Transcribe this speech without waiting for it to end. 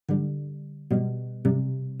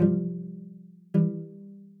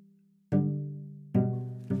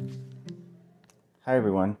Hi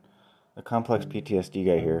everyone, the Complex PTSD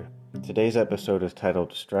guy here. Today's episode is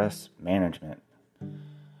titled Stress Management.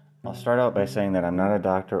 I'll start out by saying that I'm not a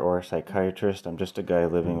doctor or a psychiatrist. I'm just a guy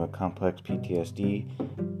living with complex PTSD,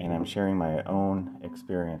 and I'm sharing my own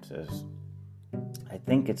experiences. I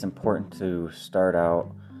think it's important to start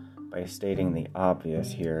out by stating the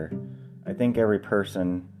obvious here. I think every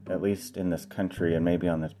person, at least in this country and maybe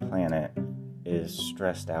on this planet, is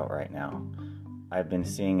stressed out right now. I've been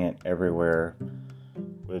seeing it everywhere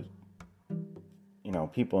with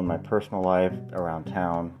people in my personal life, around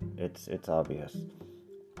town. It's obvious.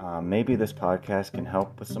 Maybe this podcast can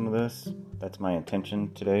help with some of this. That's my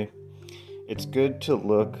intention today. It's good to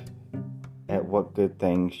look at what good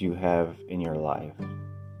things you have in your life.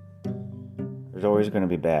 There's always going to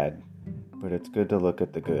be bad, but it's good to look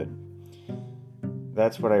at the good.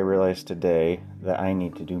 That's what I realized today that I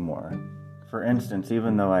need to do more. For instance,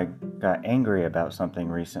 even though I got angry about something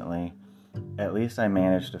recently, at least I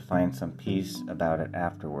managed to find some peace about it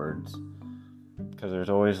afterwards, because there's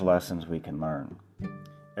always lessons we can learn.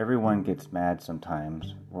 Everyone gets mad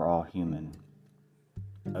sometimes. We're all human.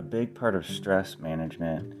 A big part of stress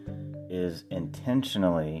management is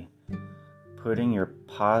intentionally putting your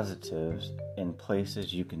positives in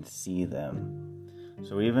places you can see them.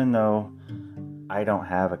 So even though I don't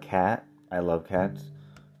have a cat, I love cats,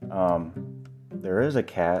 there is a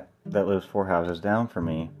cat that lives 4 houses down from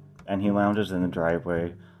me, and he lounges in the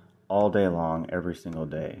driveway all day long, every single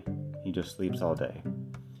day. He just sleeps all day.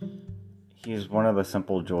 He's one of the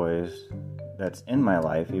simple joys that's in my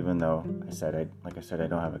life, even though I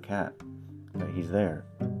don't have a cat, but he's there.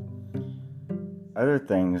 Other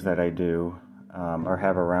things that I do or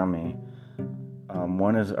have around me,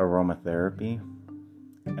 one is aromatherapy.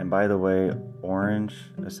 And by the way, orange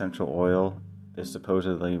essential oil is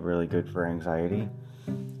supposedly really good for anxiety.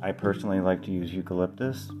 I personally like to use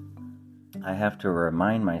eucalyptus. I have to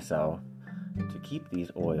remind myself to keep these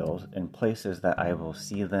oils in places that I will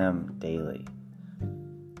see them daily.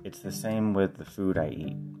 It's the same with the food I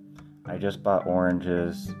eat. I just bought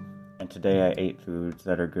oranges, and today I ate foods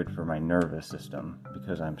that are good for my nervous system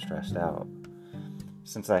because I'm stressed out.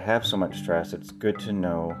 Since I have so much stress, it's good to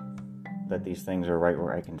know that these things are right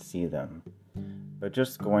where I can see them. But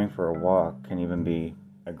just going for a walk can even be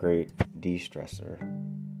a great de-stressor.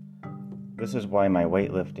 This is why my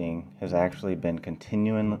weightlifting has actually been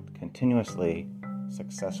continuously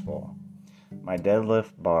successful. My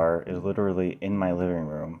deadlift bar is literally in my living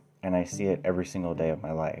room, and I see it every single day of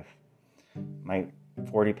my life. My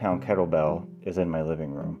 40-pound kettlebell is in my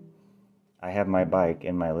living room. I have my bike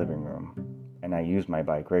in my living room, and I use my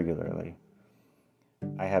bike regularly.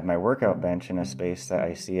 I have my workout bench in a space that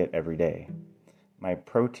I see it every day. My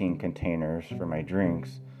protein containers for my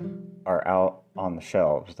drinks are out on the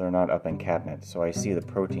shelves. They're not up in cabinets, so I see the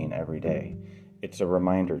protein every day. It's a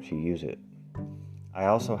reminder to use it. I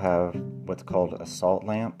also have what's called a salt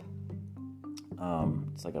lamp.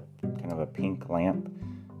 It's like a kind of a pink lamp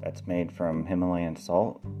that's made from Himalayan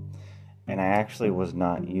salt. And I actually was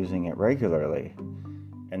not using it regularly.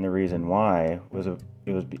 And the reason why was it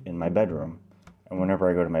was in my bedroom. And whenever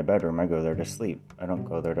I go to my bedroom, I go there to sleep. I don't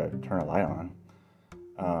go there to turn a light on.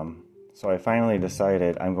 So I finally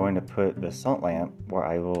decided I'm going to put the salt lamp where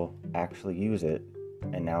I will actually use it,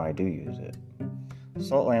 and now I do use it.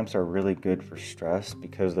 Salt lamps are really good for stress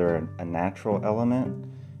because they're a natural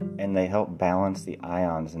element, and they help balance the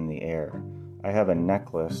ions in the air. I have a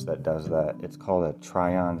necklace that does that. It's called a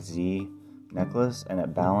Trion Z necklace, and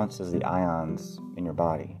it balances the ions in your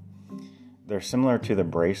body. They're similar to the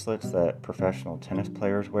bracelets that professional tennis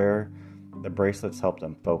players wear. The bracelets help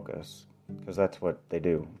them focus, because that's what they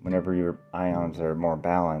do. Whenever your ions are more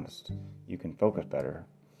balanced, you can focus better.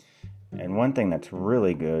 And one thing that's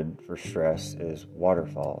really good for stress is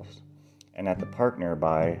waterfalls. And at the park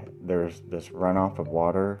nearby, there's this runoff of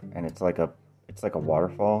water, and it's like a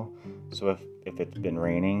waterfall. So if it's been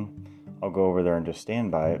raining, I'll go over there and just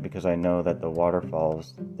stand by it, because I know that the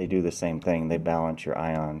waterfalls, they do the same thing. They balance your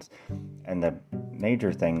ions. And the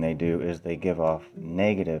major thing they do is they give off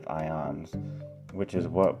negative ions, which is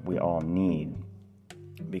what we all need,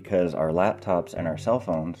 because our laptops and our cell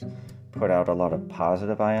phones put out a lot of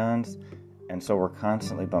positive ions, and so we're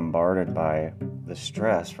constantly bombarded by the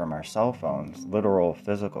stress from our cell phones, literal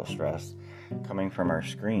physical stress coming from our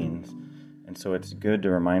screens, and so it's good to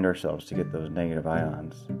remind ourselves to get those negative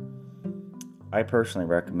ions. I personally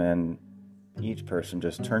recommend each person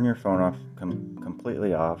just turn your phone off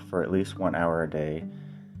completely off for at least 1 hour a day,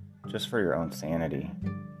 just for your own sanity.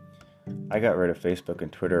 I got rid of Facebook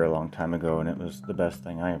and Twitter a long time ago, and it was the best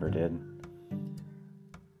thing I ever did.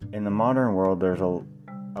 In the modern world, there's a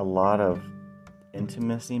lot of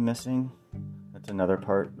intimacy missing. That's another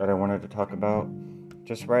part that I wanted to talk about.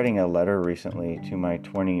 Just writing a letter recently to my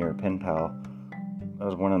 20-year pen pal, that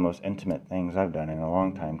was one of the most intimate things I've done in a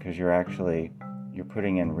long time, because you're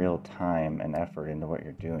putting in real time and effort into what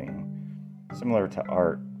you're doing. Similar to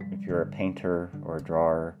art, if you're a painter or a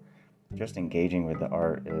drawer, just engaging with the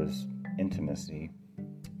art is intimacy.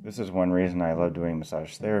 This is one reason I love doing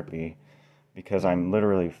massage therapy, because I'm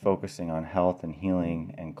literally focusing on health and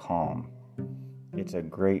healing and calm. It's a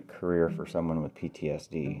great career for someone with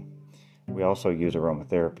PTSD. We also use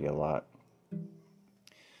aromatherapy a lot.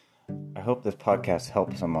 I hope this podcast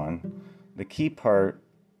helps someone. The key part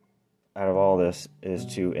out of all this is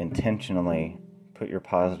to intentionally put your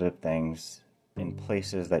positive things in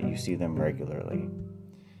places that you see them regularly.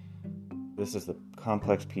 This is the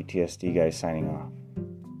Complex PTSD guy signing off.